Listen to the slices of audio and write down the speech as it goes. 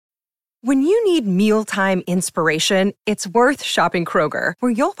When you need mealtime inspiration, it's worth shopping Kroger,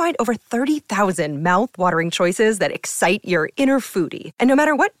 where you'll find over 30,000 mouth-watering choices that excite your inner foodie. And no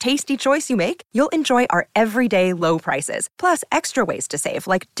matter what tasty choice you make, you'll enjoy our everyday low prices, plus extra ways to save,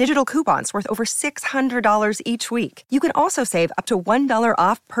 like digital coupons worth over $600 each week. You can also save up to $1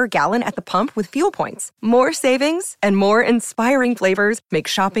 off per gallon at the pump with fuel points. More savings and more inspiring flavors make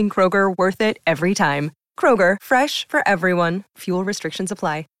shopping Kroger worth it every time. Kroger, fresh for everyone. Fuel restrictions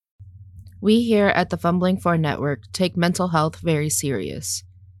apply. We here at the Fumbling For Network take mental health very serious.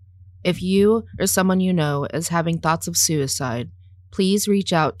 If you or someone you know is having thoughts of suicide, please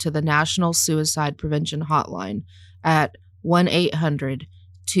reach out to the National Suicide Prevention Hotline at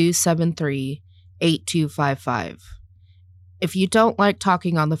 1-800-273-8255. If you don't like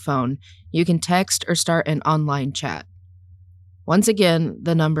talking on the phone, you can text or start an online chat. Once again,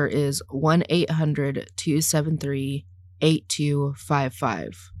 the number is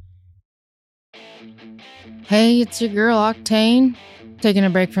 1-800-273-8255. Hey, it's your girl Octane, taking a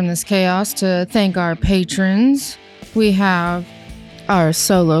break from this chaos to thank our patrons. We have our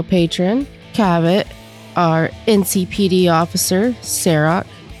solo patron, Cavett, our NCPD officer, Sarok,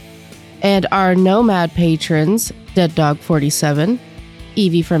 and our Nomad patrons, Dead Dog 47,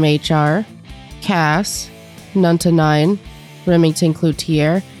 Evie from HR, Cass, Nunta9, Remington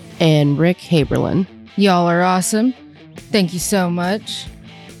Cloutier, and Rick Haberlin. Y'all are awesome. Thank you so much.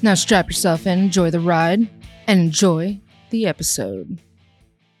 Now strap yourself in, enjoy the ride, and enjoy the episode.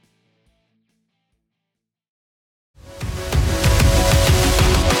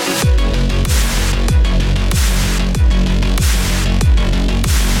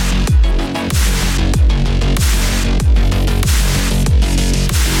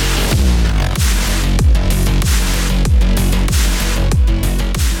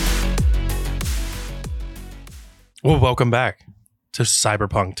 Well, welcome back to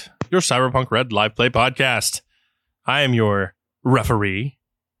Cyberpunked, your Cyberpunk Red live play podcast. I am your referee,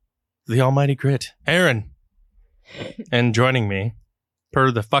 the almighty Grit, Aaron. And joining me, per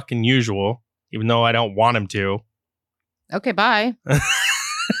the fucking usual, even though I don't want him to. Okay, bye. I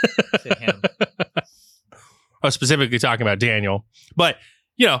was specifically talking about Daniel. But,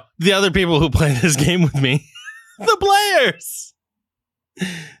 you know, the other people who play this game with me, the players.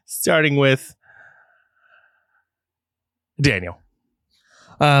 Starting with Daniel.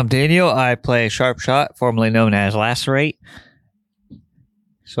 Daniel, I play Sharp Shot, formerly known as Lacerate.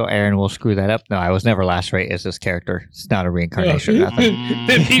 So Aaron will screw that up. No, I was never Lacerate as this character. It's not a reincarnation. Nothing.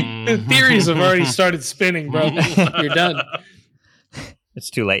 The theories have already started spinning, bro. You're done. It's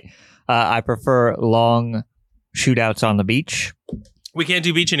too late. I prefer long shootouts on the beach. We can't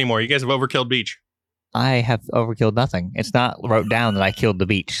do beach anymore. You guys have overkilled beach. I have overkilled nothing. It's not wrote down that I killed the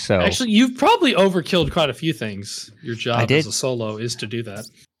beach. So actually, you've probably overkilled quite a few things. Your job as a solo is to do that.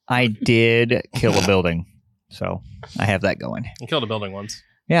 I did kill a building, so I have that going. You killed a building once.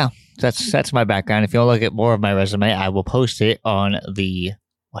 Yeah, that's my background. If you want to look at more of my resume, I will post it on the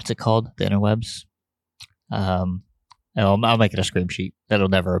what's it called, the interwebs. I'll make it a scream sheet that'll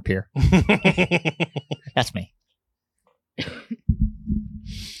never appear. That's me.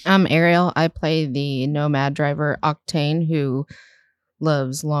 I'm Ariel. I play the Nomad driver Octane, who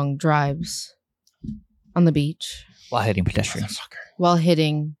loves long drives on the beach While hitting pedestrians. while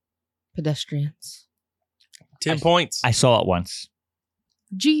hitting pedestrians. 10 points. I saw it once.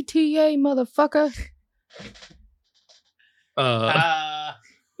 GTA, motherfucker. I'm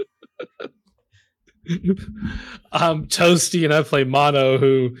Toasty, and I play Mono,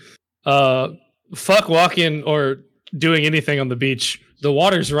 who fuck walking or doing anything on the beach. The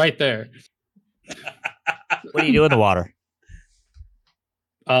water's right there. What do you do in the water?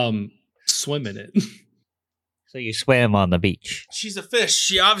 Swim in it. So you swim on the beach. She's a fish.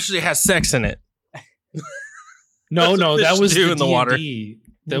 She obviously has sex in it. No, that was do the in the water.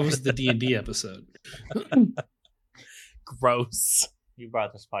 That was the D&D episode. Gross. You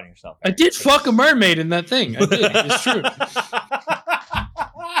brought this upon yourself. I did fuck a mermaid in that thing. I did. It's true.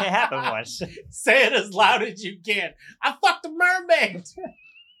 It happened once. Say it as loud as you can. I fucked a mermaid.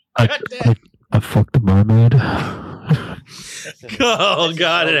 I fucked a mermaid. Oh,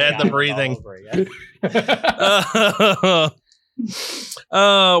 God, it had the breathing.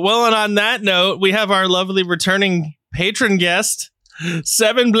 Well, and on that note, we have our lovely returning patron guest,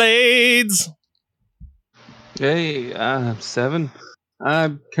 Seven Blades. Hey, Seven.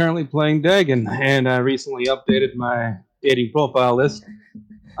 I'm currently playing Dagon, and I recently updated my dating profile list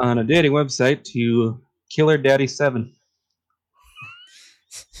on a dating website to Killer Daddy 7.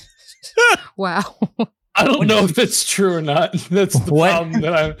 Wow. I don't know if it's true or not. That's the problem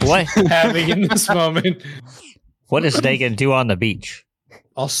that I'm having in this moment. What does Dagon do on the beach?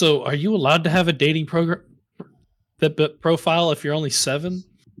 Also, are you allowed to have a dating program profile if you're only 7?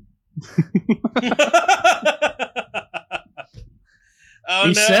 Oh,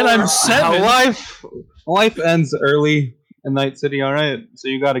 He said I'm 7. Life ends early in Night City, all right? So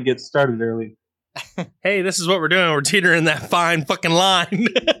you got to get started early. Hey, this is what we're doing. We're teetering that fine fucking line.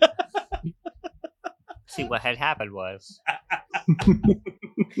 See, what had happened was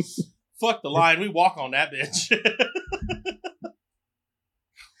Fuck the line. We walk on that bitch.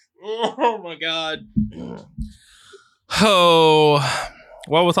 Oh my god. Oh,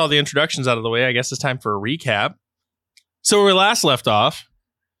 well, with all the introductions out of the way, I guess it's time for a recap. So where we last left off,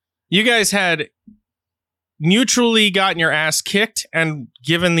 you guys had mutually gotten your ass kicked and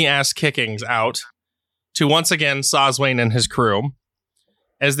given the ass kickings out to once again Soswain and his crew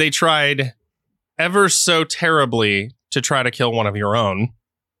as they tried ever so terribly to try to kill one of your own,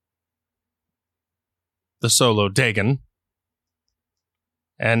 the solo Dagon.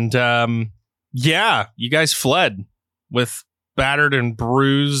 And yeah, you guys fled with battered and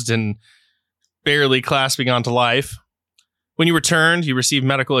bruised and barely clasping onto life. When you returned, you received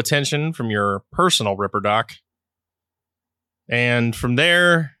medical attention from your personal Ripper Doc. And from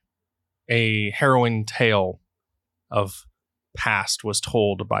there, a harrowing tale of past was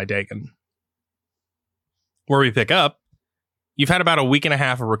told by Dagon. Where we pick up, you've had about a week and a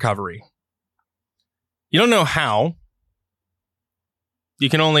half of recovery. You don't know how. You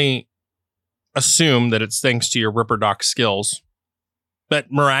can only assume that it's thanks to your Ripper Doc skills.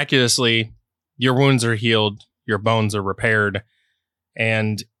 But miraculously, your wounds are healed, your bones are repaired,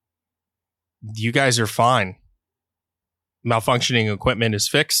 and you guys are fine. Malfunctioning equipment is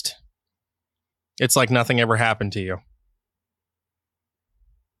fixed. It's like nothing ever happened to you.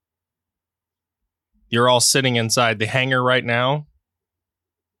 You're all sitting inside the hangar right now,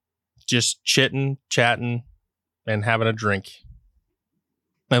 just chitting, chatting, and having a drink.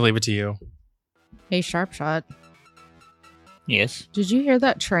 I leave it to you. Hey, Sharp Shot. yes. Did you hear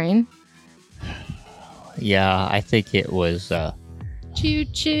that train? Yeah, I think it was. Choo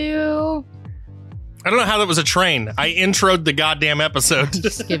choo. I don't know how that was a train. I introed the goddamn episode.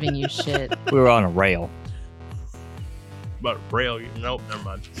 Just giving you shit. We were on a rail. But rail, nope, never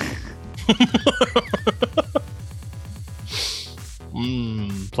mind.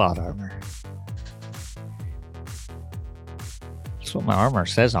 Plot armor. That's what my armor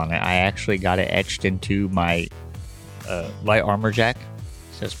says on it. I actually got it etched into my light armor jack.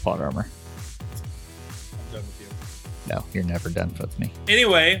 It says plot armor. I'm done with you. No, you're never done with me.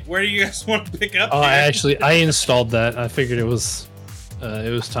 Anyway, where do you guys want to pick up? Oh, here? I installed that. I figured it was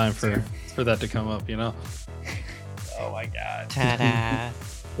time for that to come up. You know, Oh my god. Ta-da!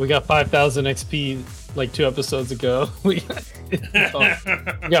 we got 5,000 XP like 2 episodes ago. we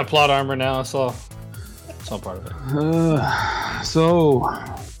got plot armor now. It's all part of it. So,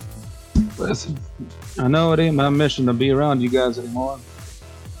 listen, I know it ain't my mission to be around you guys anymore,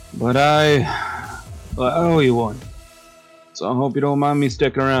 but I owe you one. So I hope you don't mind me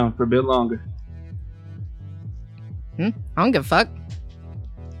sticking around for a bit longer. I don't give a fuck.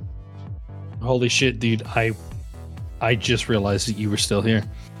 Holy shit, dude! I just realized that you were still here.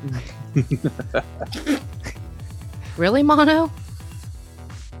 Really, Mono?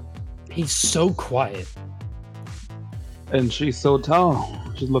 He's so quiet. And she's so tall.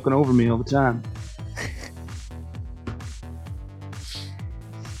 She's looking over me all the time.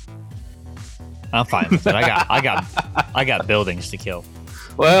 I'm fine with it. I got buildings to kill.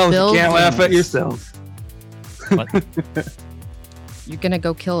 Well, you can't laugh at Buildings. yourself. What? You're gonna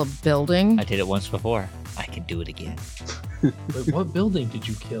go kill a building? I did it once before. I can do it again. Wait, what building did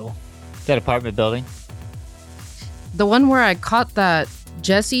you kill? That apartment building. The one where I caught that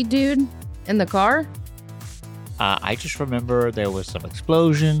Jesse dude in the car? I just remember there was some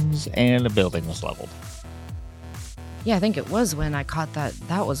explosions and the building was leveled. Yeah, I think it was when I caught that.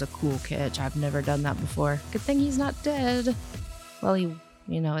 That was a cool catch. I've never done that before. Good thing he's not dead. Well, he,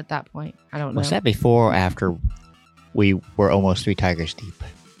 at that point, I don't know. Was that before or after we were almost 3 tigers deep?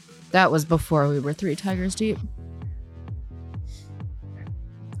 That was before we were 3 tigers deep.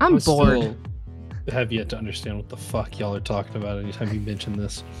 I'm I bored. still have yet to understand what the fuck y'all are talking about anytime you mention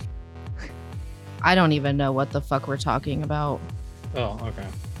this. I don't even know what the fuck we're talking about. Oh, okay.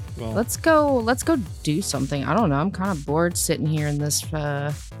 Well, Let's go do something. I don't know. I'm kind of bored sitting here in this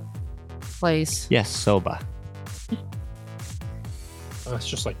place. Yes, Soba. it's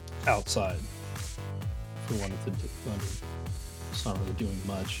just like outside. If we wanted to do, it's not really doing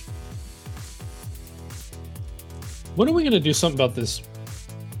much. When are we gonna do something about this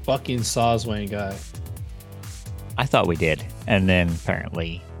fucking Soswain guy? I thought we did. And then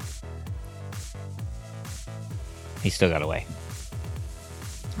apparently he still got away.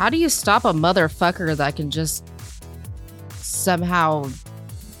 How do you stop a motherfucker that can just somehow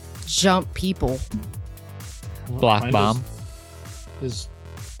jump people? Block bomb. His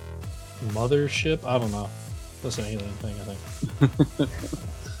mothership? I don't know. That's an alien thing, I think.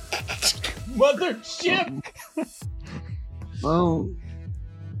 Mothership! Well,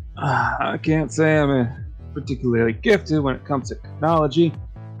 I can't say I'm particularly gifted when it comes to technology,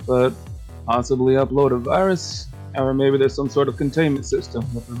 but possibly upload a virus, or maybe there's some sort of containment system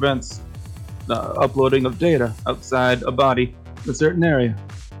that prevents the uploading of data outside a body in a certain area.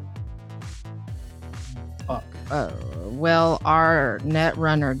 Fuck. Well, our net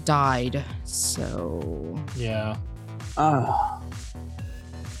runner died, so... Yeah. Ah,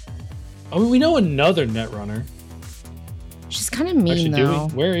 I mean, we know another netrunner. She's kind of mean, Actually, though.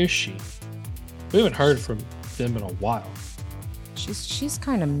 where is she? We haven't heard from them in a while. She's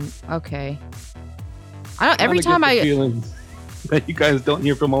kind of... Okay. I don't... Every kinda time get the I... feeling that you guys don't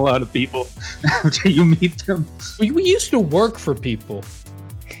hear from a lot of people after you meet them. We used to work for people.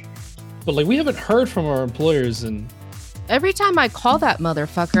 But, like, we haven't heard from our employers in... Every time I call that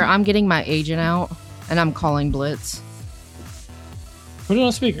motherfucker, I'm getting my agent out, and I'm calling Blitz. Put it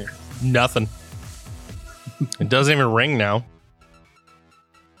on speaker. Nothing. It doesn't even ring now.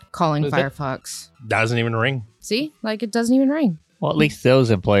 Calling Is that- Firefox. Doesn't even ring. See? Like, it doesn't even ring. Well, at least those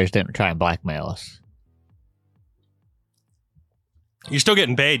employers didn't try and blackmail us. You're still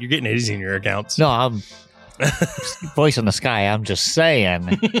getting paid. You're getting Eddies in your accounts. No, I'm voice in the sky. I'm just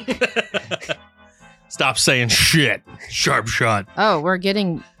saying. Stop saying shit. Sharp shot. Oh, we're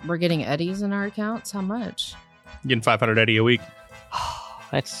getting Eddies in our accounts? How much? Getting 500 Eddie a week.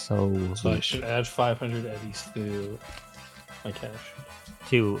 That's so So I should add 500 eddies to my cash.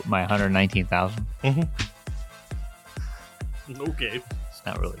 to my 119,000. Okay. It's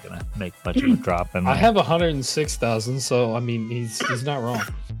not really gonna make much of a drop. In I my- have 106,000, so I mean, he's not wrong.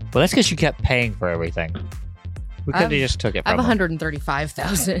 Well, that's because you kept paying for everything. We could have just took it I have from him.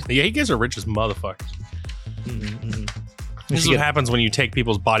 135,000. Yeah, you guys are rich as motherfuckers. Mm-hmm. This is what happens when you take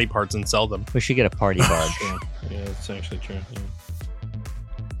people's body parts and sell them. We should get a party barge. Yeah, it's actually true. Yeah.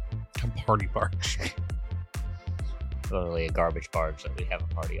 A party barge. Literally a garbage barge that we have a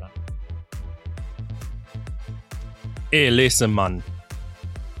party on. Hey, listen, man.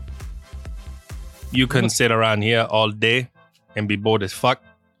 You can sit around here all day and be bored as fuck.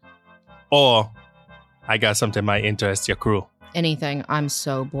 Or I got something might interest your crew. Anything. I'm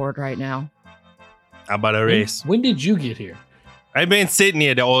so bored right now. How about a race? When did you get here? I've been sitting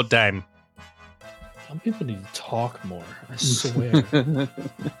here the whole time. Some people need to talk more. I swear.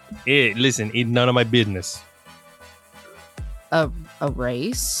 Hey, listen, it's none of my business. A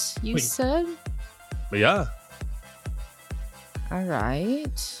race, you Wait. said? But yeah, All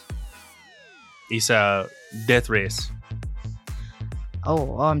right. it's a death race. Oh,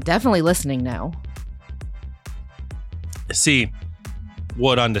 well, I'm definitely listening now. See,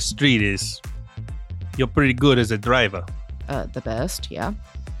 word on the street is you're pretty good as a driver. The best, yeah.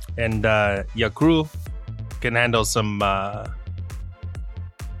 And your crew can handle some,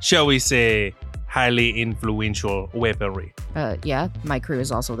 shall we say, highly influential weaponry. Yeah, my crew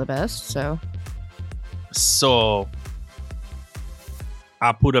is also the best, so... So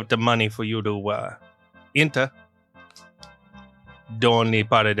I put up the money for you to enter. The only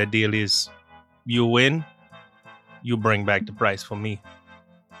part of the deal is you win, you bring back the prize for me.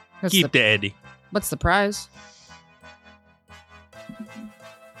 Keep the Eddie. What's the prize?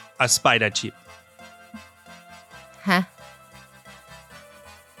 A spider chip. Huh?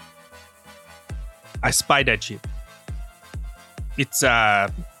 A spider chip. It's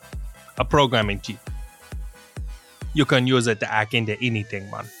a programming chip. You can use it to hack into anything,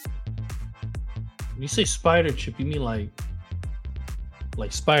 man. When you say spider chip, you mean like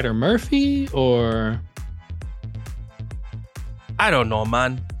Spider Murphy or? I don't know,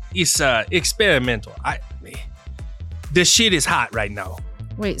 man. It's experimental. The shit is hot right now.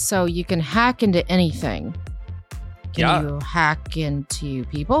 Wait, so you can hack into anything? Can Yeah. you hack into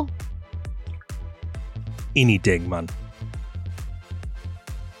people? Anything, man.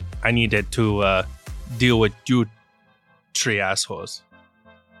 I needed to deal with you three assholes.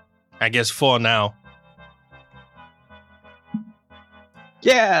 I guess 4 now.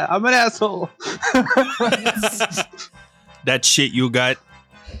 Yeah, I'm an asshole. That shit you got,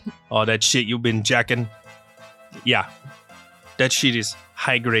 all that shit you've been jacking, yeah, that shit is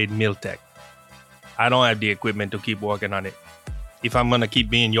high-grade Miltech. I don't have the equipment to keep working on it. If I'm gonna keep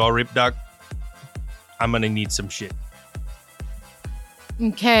being your rip dog, I'm gonna need some shit.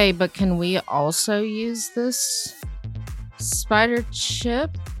 Okay, but can we also use this spider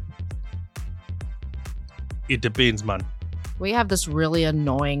chip? It depends, man. We have this really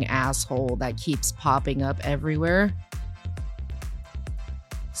annoying asshole that keeps popping up everywhere.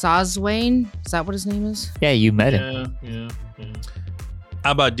 Soswain? Is that what his name is? Yeah, you met him. Yeah.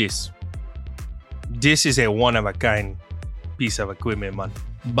 How about this? This is a one-of-a-kind piece of equipment, man.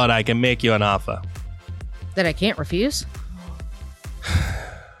 But I can make you an offer. That I can't refuse?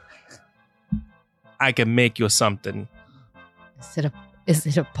 I can make you something. Is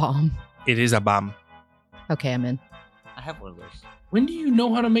it a bomb? It is a bomb. Okay, I'm in. I have one of those. When do you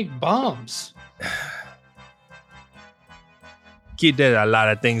know how to make bombs? Kid, there's a lot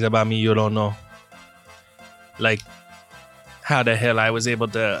of things about me you don't know. Like how the hell I was able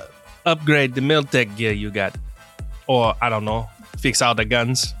to upgrade the Miltech gear you got. Or, I don't know, fix all the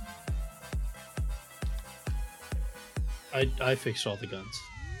guns. I fixed all the guns.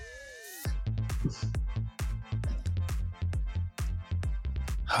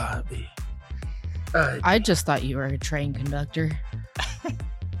 I just thought you were a train conductor.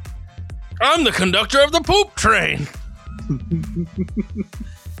 I'm the conductor of the poop train.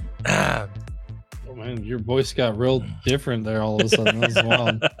 Oh man, your voice got real different there all of a sudden. That was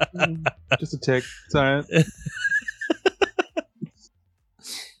wild. Just a tick. It's all right.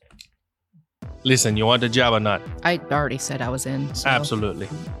 Listen, you want the job or not? I already said I was in. So. Absolutely.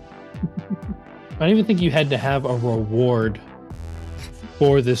 I don't even think you had to have a reward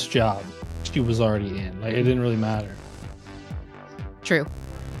for this job. She was already in. Like, it didn't really matter. True.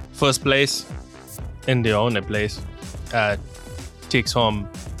 First place and the only place takes home.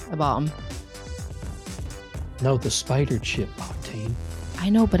 A bomb. No, the spider chip, Octane. I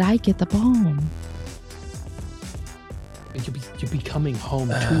know, but I get the bomb. You'll be coming home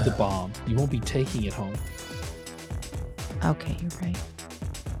to the bomb. You won't be taking it home. Okay, you're right.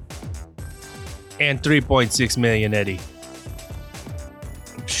 And 3.6 million, Eddie.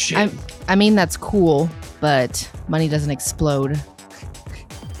 Shit. I mean, that's cool, but money doesn't explode.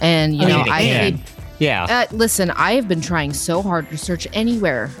 And, you know, Yeah. listen, I have been trying so hard to search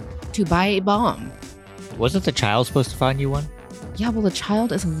anywhere to buy a bomb. Wasn't the child supposed to find you one? Yeah, well, the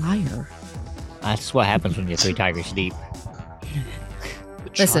child is a liar. That's what happens when you're 3 tigers deep.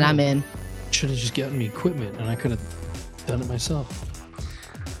 Listen, I'm in. Should have just gotten me equipment and I could have done it myself.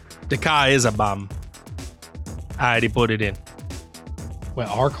 The car is a bomb. I already put it in. Wait,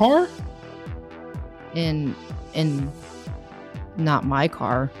 our car? In not my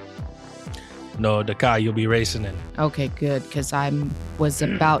car. No, the car you'll be racing in. Okay, good, because I was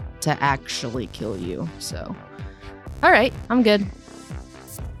about to actually kill you. So, all right, I'm good.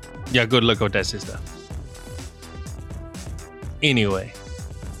 Yeah, good luck with that, sister. Anyway,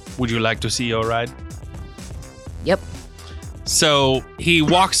 would you like to see your ride? Yep. So he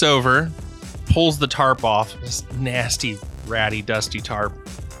walks over, pulls the tarp off, this nasty, ratty, dusty tarp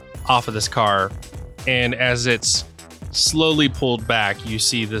off of this car, and as it's slowly pulled back, you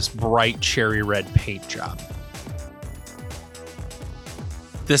see this bright cherry red paint job.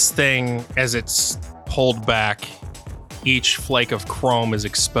 This thing, as it's pulled back, each flake of chrome is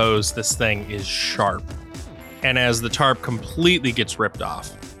exposed. This thing is sharp. And as the tarp completely gets ripped off,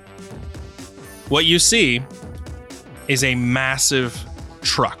 what you see is a massive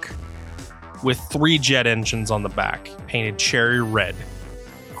truck with 3 jet engines on the back, painted cherry red,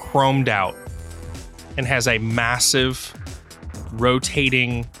 chromed out, and has a massive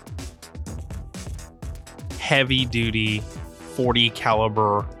rotating heavy duty 40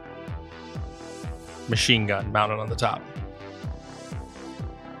 caliber machine gun mounted on the top.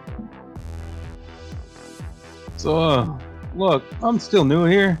 So, look, I'm still new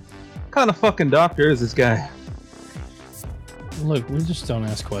here. What kind of fucking doctor is this guy? Look, we just don't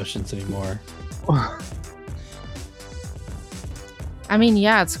ask questions anymore. I mean,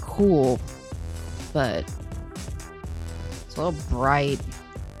 yeah, it's cool, but it's a little bright.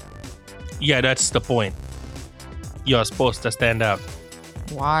 Yeah, that's the point. You're supposed to stand out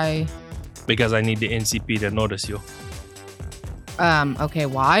Why? because I need the NCP to notice you. Okay,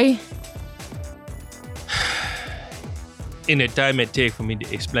 why? In the time it takes for me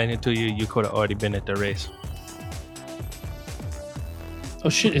to explain it to you, you could have already been at the race. Oh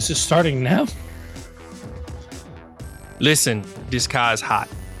shit, is it starting now? Listen, this car is hot.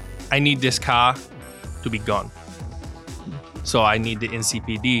 I need this car to be gone. So I need the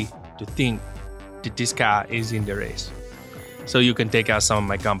NCPD to think that this car is in the race. So you can take out some of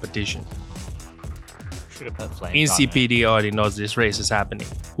my competition. Should have put flames on it. NCPD already knows this race is happening.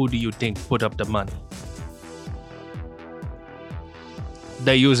 Who do you think put up the money?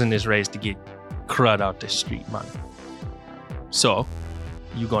 They're using this race to get crud out the street, man. So,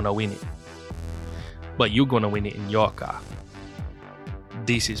 you're gonna win it. But you're gonna win it in your car.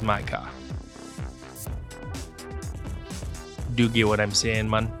 This is my car. do get what I'm saying,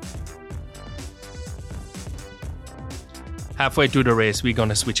 man. Halfway through the race, we're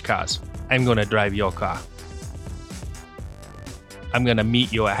gonna switch cars. I'm gonna drive your car. I'm gonna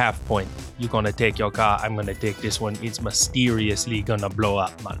meet you at half point. You're gonna take your car. I'm gonna take this one. It's mysteriously gonna blow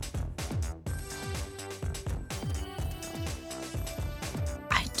up, man.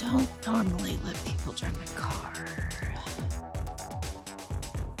 I don't normally let people drive my car.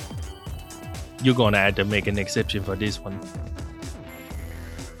 You're gonna have to make an exception for this one.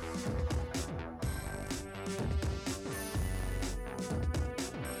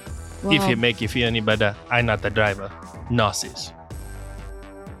 Well, If it make you feel any better, I'm not the driver. Nos is.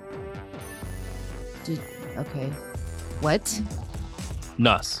 okay. What?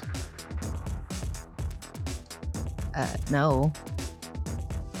 Nos. No.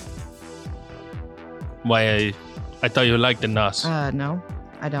 Why? I thought you liked the Nos. No.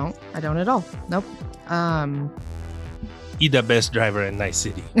 I don't. I don't at all. Nope. He the best driver in Night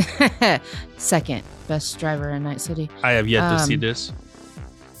City. Second best driver in Night City. I have yet to see this.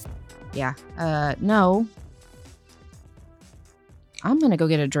 Yeah. No. I'm gonna go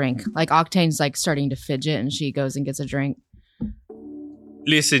get a drink. Like Octane's like starting to fidget and she goes and gets a drink.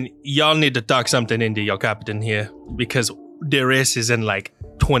 Listen, y'all need to talk something into your captain here because the race is in like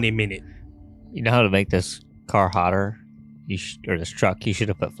 20 minutes. You know how to make this car hotter? Or this truck, you should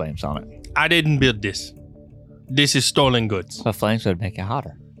have put flames on it. I didn't build this. This is stolen goods. But flames would make it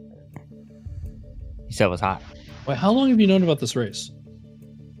hotter. You said it was hot. Wait, how long have you known about this race?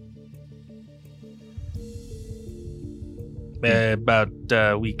 About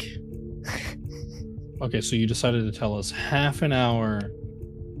a week. Okay, so you decided to tell us half an hour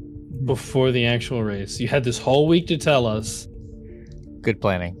before the actual race. You had this whole week to tell us. Good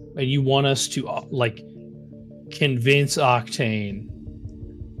planning. And you want us to, convince Octane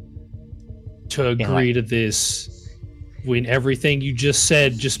to agree to this when everything you just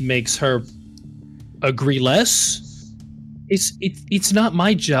said just makes her agree less? It's not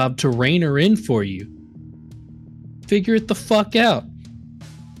my job to rein her in for you. Figure it the fuck out.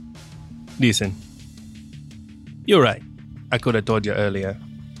 Listen, you're right. I could have told you earlier.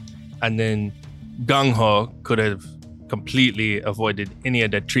 And then Gung Ho could have completely avoided any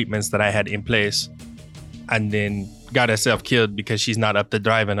of the treatments that I had in place and then got herself killed because she's not up to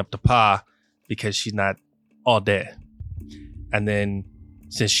driving up to par because she's not all there. And then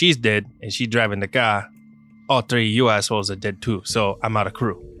since she's dead and she's driving the car, all three of you assholes are dead too. So I'm out of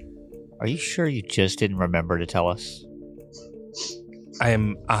crew. Are you sure you just didn't remember to tell us? I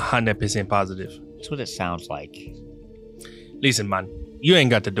am 100% positive. That's what it sounds like. Listen, man, you ain't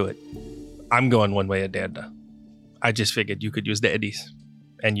got to do it. I'm going one way or the other. I just figured you could use the eddies.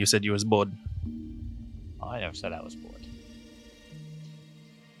 And you said you was bored. Oh, I never said I was bored.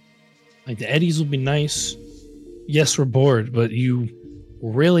 Like, the eddies will be nice. Yes, we're bored, but you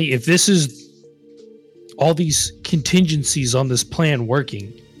really, if this is all these contingencies on this plan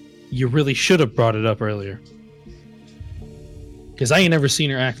working, you really should have brought it up earlier. Because I ain't never seen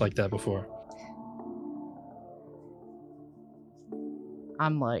her act like that before.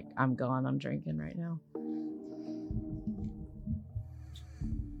 I'm gone. I'm drinking right now.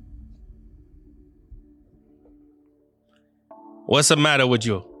 What's the matter with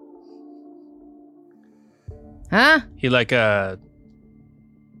you? Huh? He like a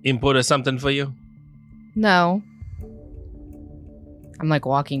input or something for you? No. I'm like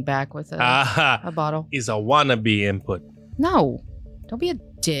walking back with Aha. a bottle. Is a wannabe input. No. Don't be a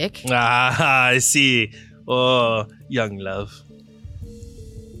dick. Ah, I see. Oh, young love.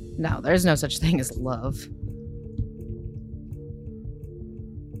 No, there's no such thing as love.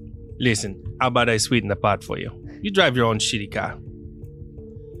 Listen, how about I sweeten the pot for you? You drive your own shitty car.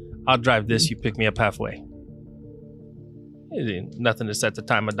 I'll drive this, you pick me up halfway. It ain't nothing to set the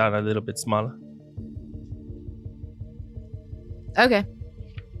timer down a little bit smaller. Okay.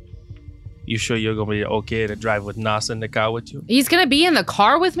 You sure you're gonna be okay to drive with Nas in the car with you? He's gonna be in the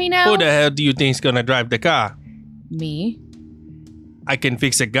car with me now? Who the hell do you think's gonna drive the car? Me. I can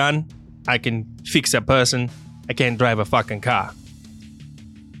fix a gun. I can fix a person. I can't drive a fucking car.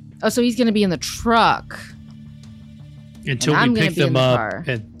 Oh, so he's gonna be in the truck. Until And I'm we gonna pick be in them the up, car.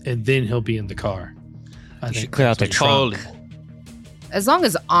 and then he'll be in the car. You should clear out the Totally. trunk. As long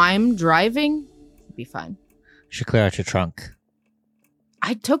as I'm driving, it'll be fine. You should clear out your trunk.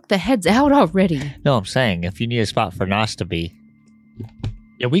 I took the heads out already. No, I'm saying if you need a spot for Nos to be,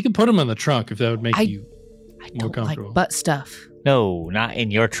 Yeah, we can put them in the trunk if that would make I you I more don't comfortable. like butt stuff. no, not in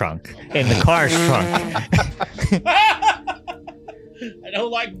your trunk, in the car's trunk. I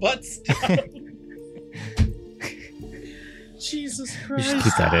don't like butt stuff. Jesus You Christ. should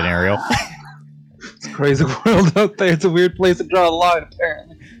keep that in, Ariel. It's a crazy world out there. It's a weird place to draw a line,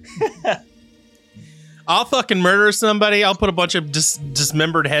 apparently. I'll fucking murder somebody. I'll put a bunch of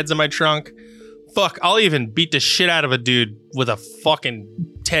dismembered heads in my trunk. Fuck, I'll even beat the shit out of a dude with a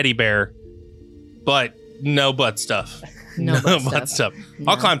fucking teddy bear. But no butt stuff. No butt butt stuff. stuff.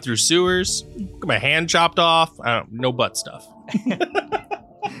 I'll climb through sewers, get my hand chopped off. No butt stuff.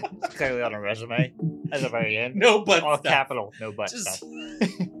 It's clearly on a resume at the very end. No butt All stuff. capital, no butt Just- stuff.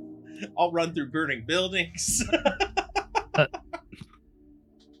 I'll run through burning buildings. I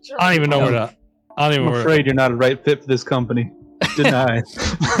don't even know where to. I don't even I'm know where. afraid you're not a right fit for this company. Deny.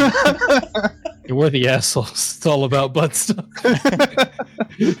 We're the assholes. It's all about butt stuff.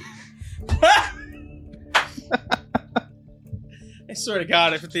 I swear to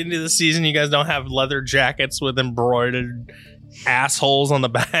God, if at the end of the season you guys don't have leather jackets with embroidered assholes on the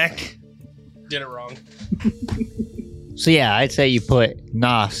back, did it wrong. So yeah, I'd say you put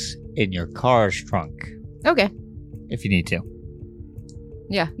Nos in your car's trunk Okay. if you need to.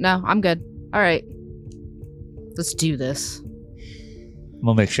 Yeah, no, I'm good. All right. Let's do this.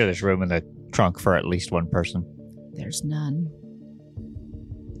 We'll make sure there's room in the trunk for at least one person. There's none.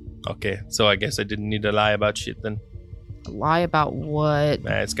 Okay, so I guess I didn't need to lie about shit then. Lie about what?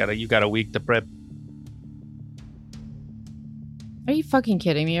 You got a week to prep. Are you fucking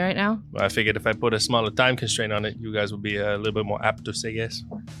kidding me right now? I figured if I put a smaller time constraint on it, you guys would be a little bit more apt to say yes.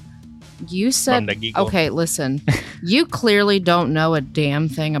 You said, From the giggle. okay, listen. You clearly don't know a damn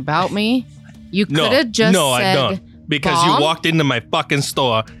thing about me. You could have just no, said, I don't. Because bomb? you walked into my fucking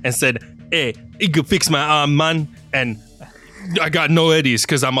store and said, hey, you could fix my arm, man. And I got no eddies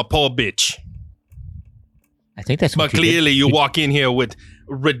because I'm a poor bitch. I think that's But what you did. clearly you walk in here with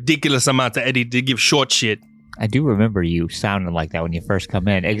ridiculous amounts of eddy to give short shit. I do remember you sounding like that when you first come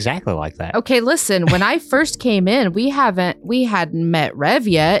in. Exactly like that. Okay, listen, when I first came in, we hadn't met Rev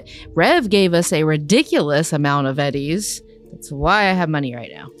yet. Rev gave us a ridiculous amount of eddies. That's why I have money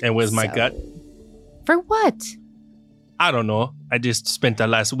right now. And where's my So- gut? For what? I don't know. I just spent the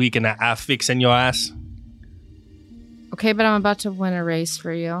last week and a half fixing your ass. Okay, but I'm about to win a race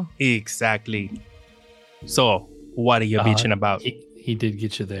for you. Exactly. So, what are you bitching about? He did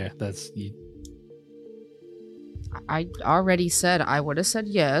get you there. That's you. I already said I would have said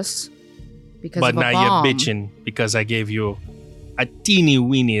yes because But of a now bomb. you're bitching because I gave you a teeny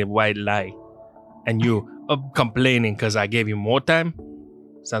weeny white lie. And you are complaining because I gave you more time?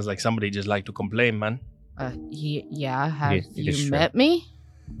 Sounds like somebody just like to complain, man. Yeah, have It is you true. met me?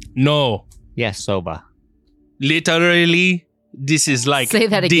 No. Yes, Soba. Literally, this is like Say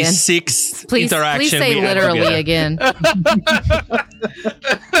that the again. sixth Please interaction say we had literally together. again.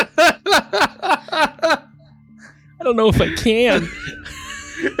 I don't know if I can.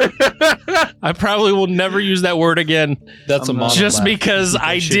 I probably will never use that word again. That's a monologue. Just because Keep that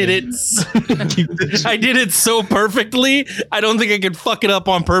I shit did in. it. I did it so perfectly. I don't think I could fuck it up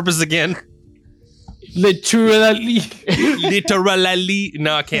on purpose again. Literally. Literally.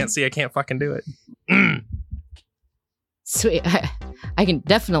 No, I can't see. I can't fucking do it. Sweet. I can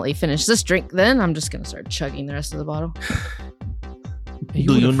definitely finish this drink then. I'm just going to start chugging the rest of the bottle. Do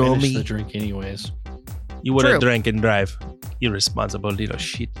you know finished me? the drink anyways. You would have True. drank and drive. Irresponsible little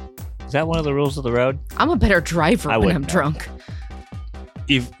shit. Is that one of the rules of the road? I'm a better driver I when I'm wouldn't know. drunk.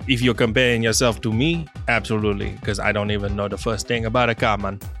 If you're comparing yourself to me, absolutely. Because I don't even know the first thing about a car,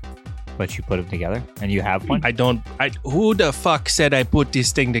 man. But you put them together and you have one? Who the fuck said I put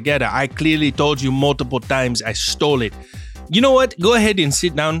this thing together? I clearly told you multiple times I stole it. You know what? Go ahead and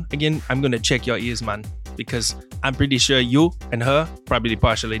sit down again. I'm gonna check your ears, man. Because I'm pretty sure you and her probably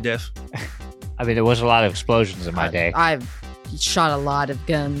partially deaf. I mean, there was a lot of explosions in my day. I've shot a lot of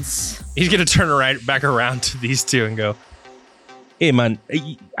guns. He's gonna turn right back around to these two and go, hey man,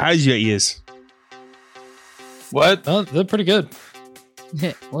 how's your ears? What? Oh, they're pretty good.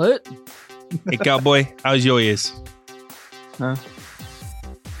 What? Hey cowboy, how's your ears? Huh?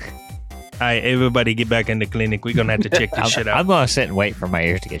 Alright, everybody get back in the clinic. We're gonna have to check this shit I'm out. going to sit and wait for my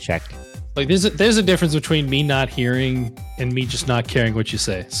ears to get checked. Like there's a difference between me not hearing and me just not caring what you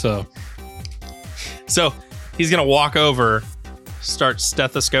say. So So he's gonna walk over, start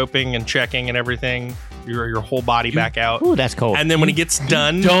stethoscoping and checking and everything, your whole body back out. Ooh, that's cold. And then when he gets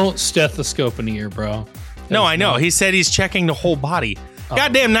done, don't stethoscope an ear, bro. no, That's I know. not- He said he's checking the whole body. Oh.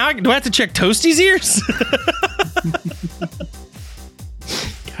 Goddamn! Now do I have to check Toasty's ears?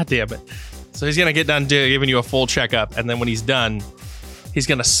 God damn it! So he's gonna get done giving you a full checkup, and then when he's done, he's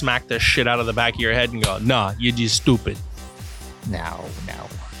gonna smack the shit out of the back of your head and go, "Nah, you're just stupid." No.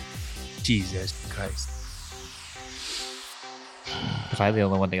 Jesus Christ! Was I the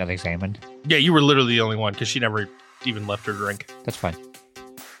only one that got examined? Yeah, you were literally the only one because she never even left her drink. That's fine.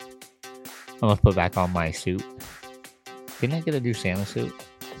 gonna put back on my suit. Didn't I get a new Santa suit?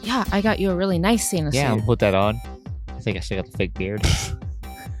 Yeah, I got you a really nice Santa Yeah, I'm suit. gonna put that on. I think I still got the fake beard.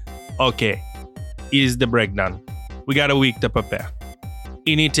 Okay, here's the breakdown. We got a week to prepare.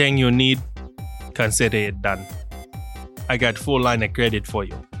 Anything you need, consider it done. I got full line of credit for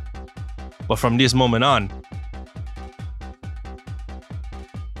you. But from this moment on,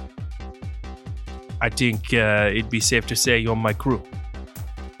 I think it'd be safe to say you're my crew.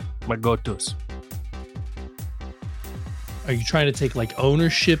 My go-tos. Are you trying to take like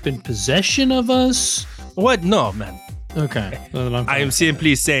ownership and possession of us? What? No, man. Okay. Well, then I am fine.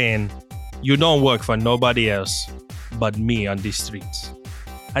 simply saying you don't work for nobody else but me on these streets.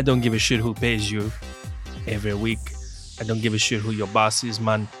 I don't give a shit who pays you every week. I don't give a shit who your boss is,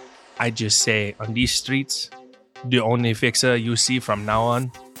 man. I just say on these streets, the only fixer you see from now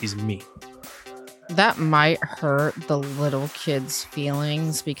on is me. That might hurt the little kid's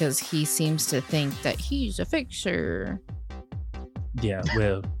feelings because he seems to think that he's a fixer. Yeah,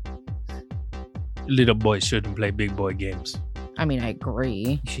 well, little boys shouldn't play big boy games. I mean, I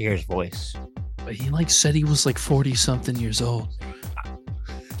agree. You should hear his voice. But he like said he was like 40 something years old.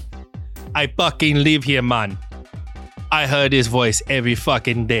 I fucking live here, man. I heard his voice every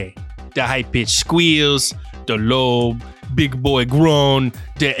fucking day. The high-pitched squeals, the low, big boy groan,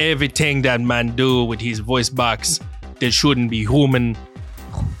 the everything that man do with his voice box that shouldn't be human.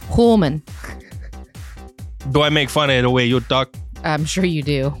 Human. Do I make fun of the way you talk? I'm sure you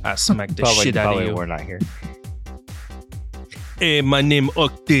do. I smack the shit out of Probably you. we're not here. Hey, my name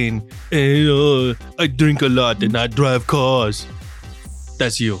Octane. Hey, I drink a lot and I drive cars.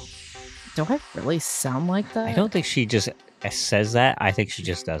 That's you. Do I really sound like that? I don't think she just says that. I think she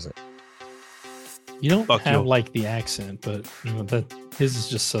just does it. You don't Fuck have you. like the accent, but you know that his is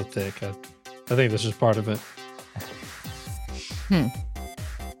just so thick. I think that's just part of it.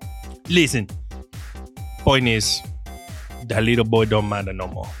 Listen. Point is, that little boy don't matter no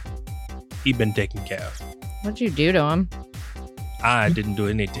more. He been taken care of. What'd you do to him? I didn't do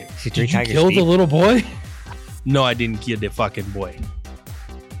anything. She Did three you tigers kill the deep. little boy? No, I didn't kill the fucking boy.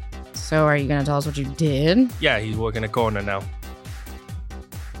 So are you going to tell us what you did? Yeah, he's working a corner now.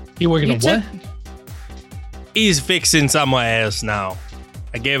 He working You on took- what? He's fixing somewhere else now.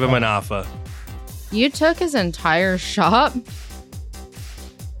 I gave him an offer. You took his entire shop?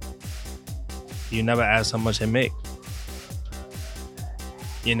 You never asked how much I make.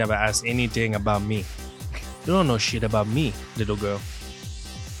 You never asked anything about me. You don't know shit about me, little girl.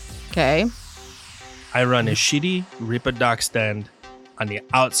 Okay. I run a shitty Ripper dock stand on the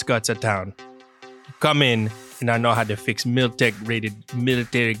outskirts of town. Come in, and I know how to fix Miltech rated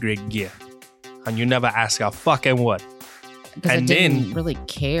military grade gear. And you never ask a fucking what. Because I And didn't then- really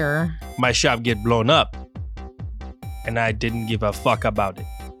care. My shop get blown up. And I didn't give a fuck about it.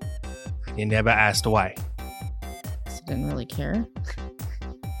 You never asked why. 'Cause I didn't really care.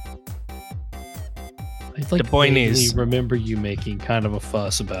 I like The point vaguely is- remember you making kind of a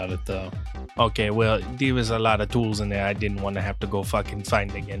fuss about it though. Okay, well, there was a lot of tools in there I didn't want to have to go fucking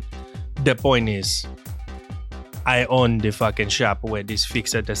find again. The point is, I own the fucking shop where this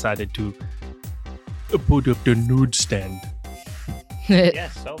fixer decided to put up the nude stand.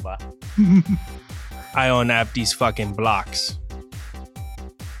 Yes, soba. I own up these fucking blocks.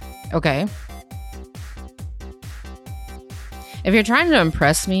 Okay. If you're trying to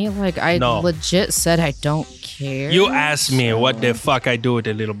impress me, like I No. legit said I don't care. You asked me what the so- fuck I do with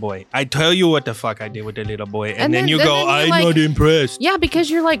the little boy. I tell you what the fuck I did with the little boy, and, And then then- you and go, then you, I'm like- not impressed. Yeah, because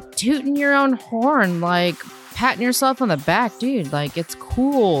you're like tooting your own horn, like patting yourself on the back, dude. Like it's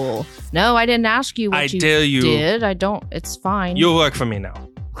cool. No, I didn't ask you what I you tell you- did. I don't. It's fine. You work for me now.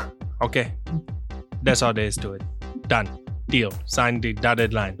 Okay? That's all there is to it. Done. Deal. Sign the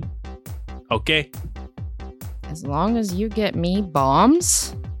dotted line. Okay? As long as you get me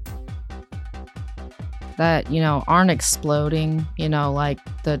bombs that, aren't exploding, like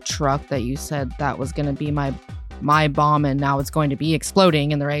the truck that you said that was going to be my bomb and now it's going to be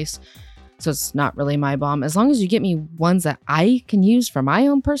exploding in the race. So it's not really my bomb. As long as you get me ones that I can use for my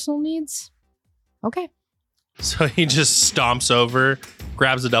own personal needs. Okay. So he just stomps over,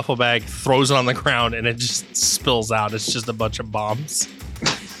 grabs a duffel bag, throws it on the ground, and it just spills out. It's just a bunch of bombs.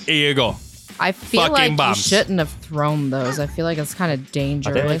 Here you go. I feel Fucking like bombs. you shouldn't have thrown those. I feel like it's kind of Are they like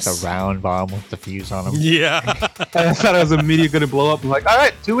dangerous. a round bomb with the fuse on them? Yeah. I thought I was immediately gonna blow up. I'm like, all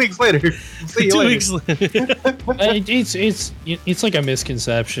right, 2 weeks later. See you 2 later. weeks later. It's like a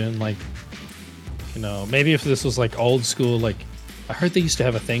misconception. Like, maybe if this was like old school, like I heard they used to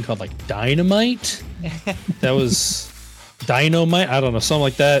have a thing called like dynamite. That was dynamite. I don't know, something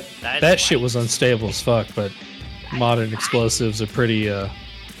like that. That shit was unstable as fuck. But modern explosives are pretty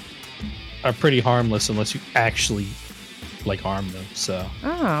are pretty harmless unless you actually like harm them. So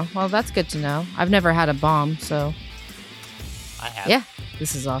Oh, well, that's good to know. I've never had a bomb, so I have. yeah,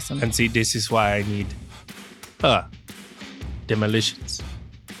 this is awesome. And see, this is why I need demolitions.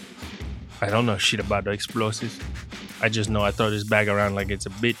 I don't know shit about the explosives. I just know I throw this bag around like it's a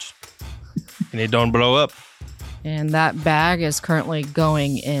bitch. And it don't blow up. And that bag is currently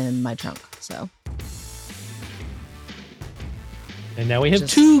going in my trunk, so. and now we have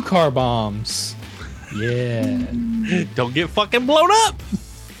Just- 2 car bombs. Yeah. Don't get fucking blown up.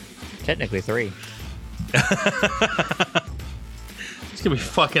 Technically 3. It's gonna be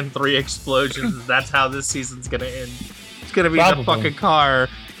fucking 3 explosions. That's how this season's gonna end. It's gonna be Probably. the fucking car.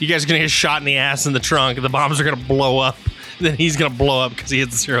 You guys are gonna get shot in the ass in the trunk. The bombs are gonna blow up. Then he's gonna blow up because he has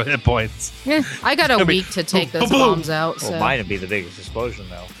 0 hit points. I got a It'll be week to take those boom. bombs out, so. Well, mine would be the biggest explosion,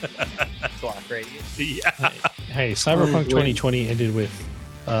 though. Block radius. Yeah. Hey, Cyberpunk 2020 ended with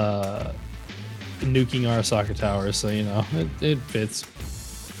nuking Arasaka Tower, so you know it fits.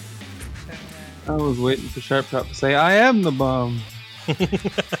 I was waiting for Sharp Top to say, I am the bomb.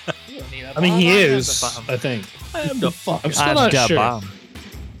 I mean, he is. I think. I am the fuck. I'm still I'm not the sure. bomb.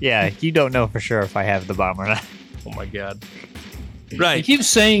 Yeah, you don't know for sure if I have the bomb or not. Oh my god. He Right. keeps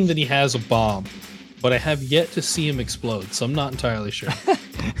saying that he has a bomb, but I have yet to see him explode, so I'm not entirely sure.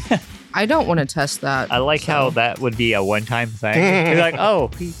 I don't want to test that. I like how so. that would be a one-time thing. You're like, oh,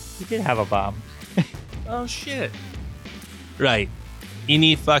 he did have a bomb. Oh shit. Right.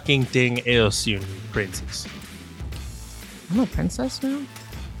 Any fucking thing else you need, princess. I'm a princess now?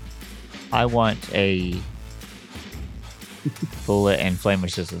 I want a bullet and flame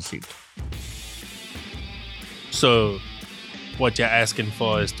resistant suit. So, what you're asking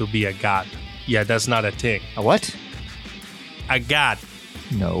for is to be a god. Yeah, that's not a thing. A what? A god.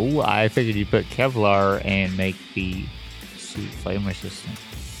 No, I figured you put Kevlar and make the suit flame resistant.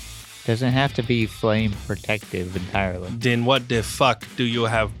 Doesn't have to be flame protective entirely. Then what the fuck do you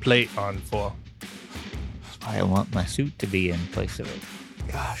have plate on for? That's why I want my suit to be in place of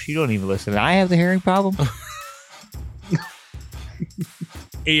it. Gosh, you don't even listen. I have the hearing problem.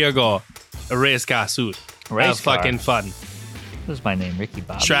 Here you go. A race car suit. Race Have car? fucking fun. What's my name? Ricky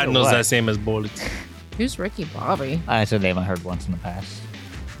Bobby? Stratton or knows what? that same as bullets. Who's Ricky Bobby? That's a name I heard once in the past.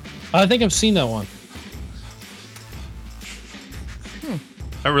 I think I've seen that one.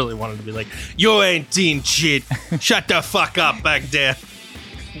 I really wanted to be like, you ain't seen shit. Shut the fuck up back there.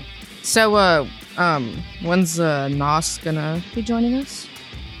 So, when's Nos gonna be joining us?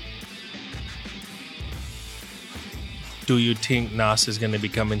 Do you think Nas is going to be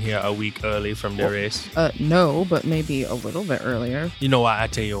coming here a week early from the race? No, but maybe a little bit earlier. You know what? I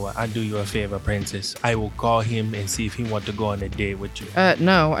tell you what. I'll do you a favor, princess. I will call him and see if he want to go on a date with you.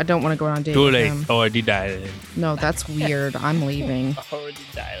 No, I don't want to go on a date Too with late. him. Already died. No, that's weird. I'm leaving. Already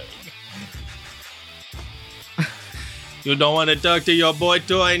dialing. You don't want to talk to your boy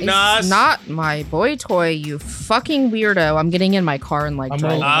toy, Nas? It's not my boy toy, you fucking weirdo. I'm getting in my car and like I'm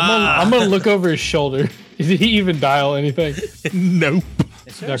driving. gonna look over his shoulder. Did he even dial anything? Nope.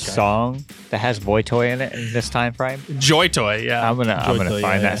 Is there a Okay. song that has Boy Toy in it in this time frame? Joy toy, yeah. I'm gonna Joy find Toy,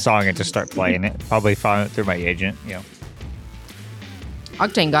 yeah. that song and just start playing it. Probably find it through my agent. You know.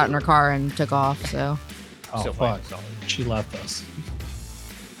 Octane got in her car and took off, so. Oh Still fuck! playing the song. She left us.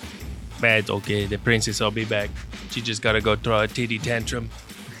 Bad, okay. The princess will be back. She just gotta go throw a titty tantrum.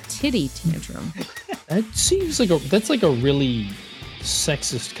 Titty tantrum. That seems like that's like a really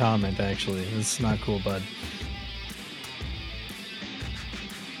sexist comment. Actually, it's not cool, bud.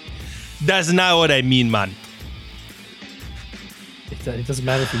 That's not what I mean, man. It doesn't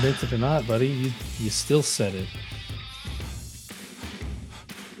matter if you meant it or not, buddy. You still said it.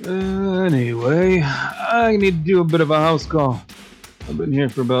 Anyway, I need to do a bit of a house call. I've been here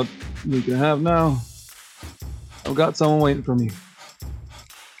for about a week and a half now. I've got someone waiting for me.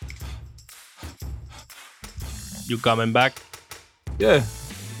 You coming back? Yeah,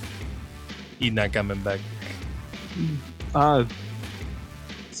 He's not coming back. I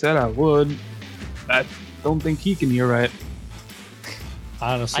said I would. I don't think he can hear right.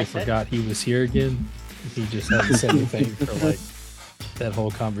 I honestly I said- forgot he was here again. He just hadn't said anything for like that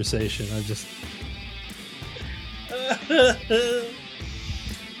whole conversation. I just.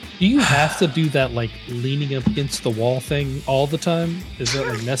 Do you have to do that like leaning up against the wall thing all the time? Is that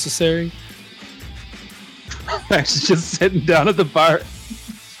like necessary? I'm actually just sitting down at the bar.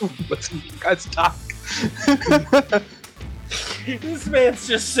 Listen, you guys talk. This man's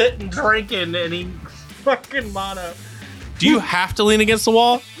just sitting drinking and he fucking mono. Do you have to lean against the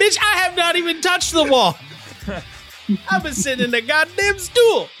wall? Bitch, I have not even touched the wall. I've been sitting in the goddamn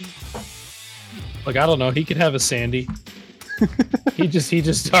stool. Like I don't know. He could have a Sandy. He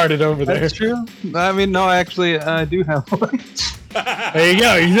just started over there. That's true. I mean, no, actually, I do have one. There you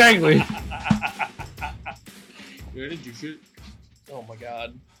go. Exactly. Where did you shoot? Oh my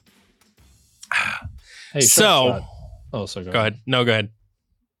god. Hey, So- sharp shot. Oh, so Go ahead. No, go ahead.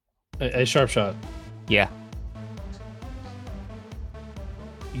 Hey, sharp shot. Yeah.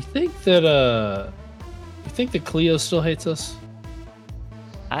 You think that Cleo still hates us?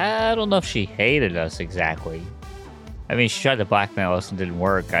 I don't know if she hated us exactly. I mean, she tried to blackmail us and didn't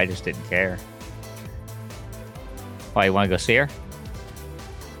work. I just didn't care. Why, you want to go see her?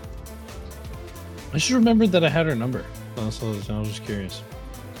 I just remembered that I had her number. So I was just curious.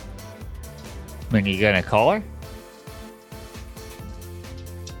 I mean, you gonna call her?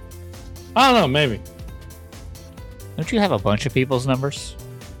 I don't know, maybe. Don't you have a bunch of people's numbers?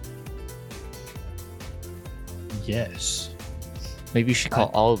 Yes. Maybe you should call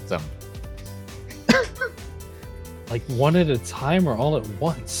all of them. Like one at a time or all at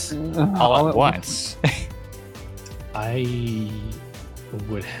once? All at once. I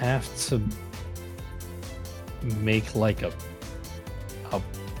would have to make like a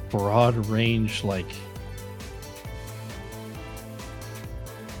broad range, like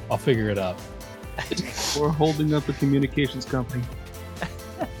I'll figure it out. We're holding up a communications company.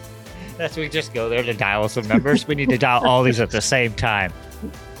 That's we just go there to dial some numbers. We need to dial all these at the same time.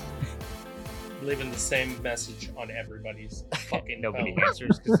 Leaving the same message on everybody's fucking Nobody phone.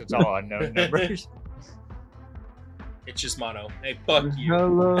 answers because it's all unknown numbers. It's just mono. Hey, fuck you.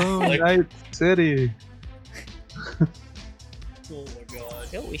 Hello, Like- Night City. Oh my god. I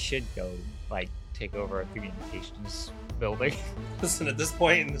feel we should go, like, take over a communications building. Listen, at this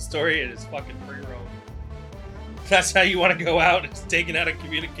point in the story, it is fucking free roam. That's how you want to go out. It's taking out a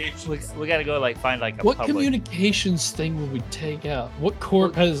communications. We gotta go, like, find, like, a What public... communications thing would we take out? What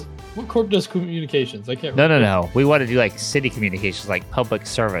corp does communications? I can't No. We want to do, like, city communications, like public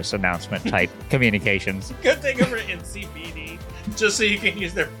service announcement type communications. Good thing over at NCPD, just so you can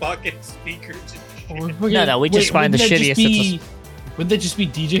use their fucking speakers. And shit. No, we just find the shittiest... Wouldn't that just be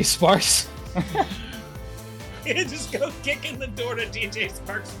DJ Sparks? You just go kick in the door to DJ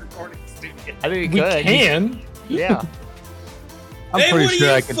Sparks recording studio. I mean, We could. can. Yeah. I'm Hey, pretty what are sure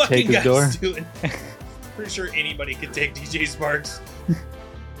you I can fucking take his guys door. doing? Pretty sure anybody could take DJ Sparks.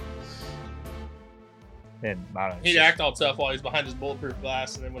 Then, I don't know, He'd act all tough while he's behind his bulletproof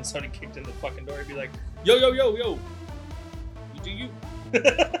glass, and then when somebody kicked in the fucking door, he'd be like, "Yo, yo, yo, yo, you do you."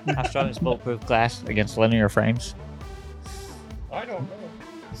 How strong is bulletproof glass against linear frames? I don't know.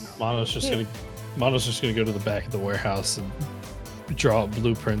 Mono's just gonna go to the back of the warehouse and draw up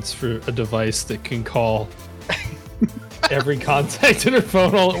blueprints for a device that can call every contact in her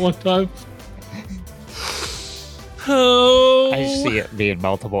phone all at one time. Oh, I just see it being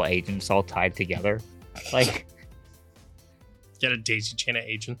multiple agents all tied together. Like, get a daisy chain of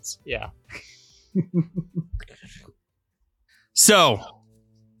agents. yeah. So,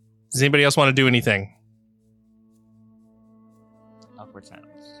 does anybody else want to do anything? Awkward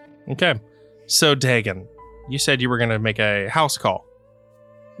silence. Okay. So, Dagon, you said you were going to make a house call.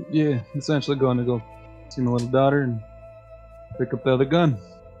 Yeah, essentially going to go see my little daughter and pick up the other gun.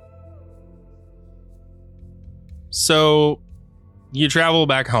 So, you travel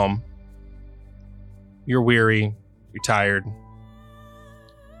back home. You're weary. You're tired.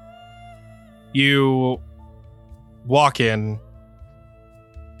 You walk in.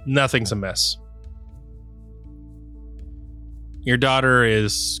 Nothing's amiss. Your daughter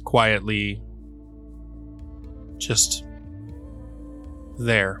is quietly just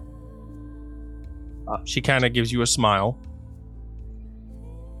there. She kind of gives you a smile.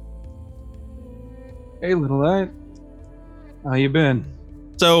 Hey, little light. How you been?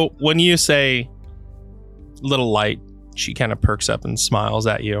 So when you say little light, she kind of perks up and smiles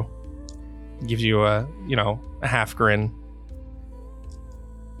at you. Gives you a half grin.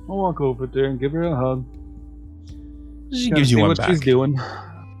 I'll walk over there and give her a hug. She Kinda gives you see one what back. she's doing.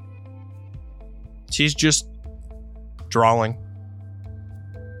 She's just drawing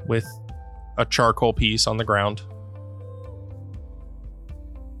with a charcoal piece on the ground.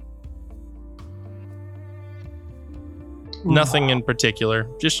 Nothing in particular,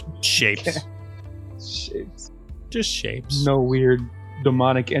 just shapes. Shapes. Just shapes. No weird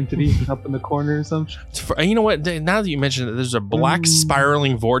demonic entity up in the corner or something. You know what? Now that you mention it, there's a black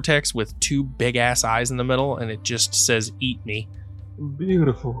spiraling vortex with two big ass eyes in the middle, and it just says "Eat me."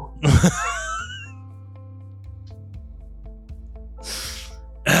 Beautiful.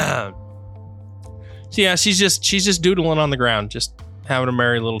 So yeah, she's just doodling on the ground, just having a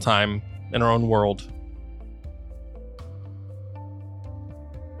merry little time in her own world.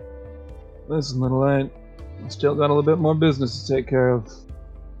 Listen, little light. I still got a little bit more business to take care of,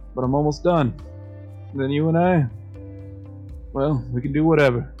 but I'm almost done. Then you and I, well, we can do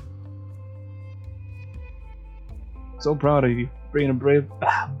whatever. So proud of you, being a brave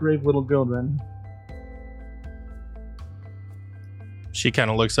little girl, then. She kind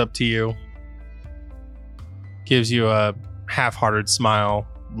of looks up to you, gives you a half-hearted smile,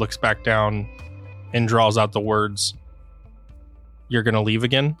 looks back down, and draws out the words, "You're gonna leave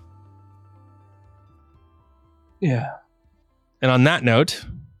again?" Yeah. And on that note,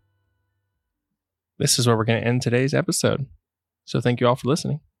 this is where we're going to end today's episode. So thank you all for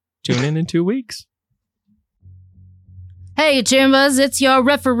listening. Tune in 2 weeks. Hey, Jimbas, it's your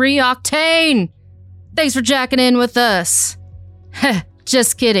referee, Octane. Thanks for jacking in with us.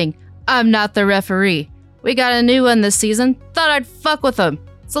 Just kidding. I'm not the referee. We got a new one this season. Thought I'd fuck with them.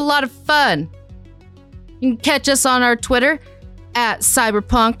 It's a lot of fun. You can catch us on our Twitter at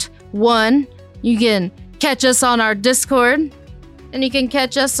Cyberpunked1. You can catch us on our Discord. And you can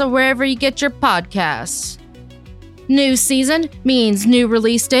catch us wherever you get your podcasts. New season means new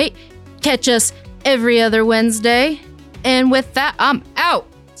release date. Catch us every other Wednesday. And with that, I'm out.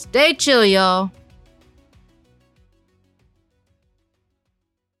 Stay chill, y'all.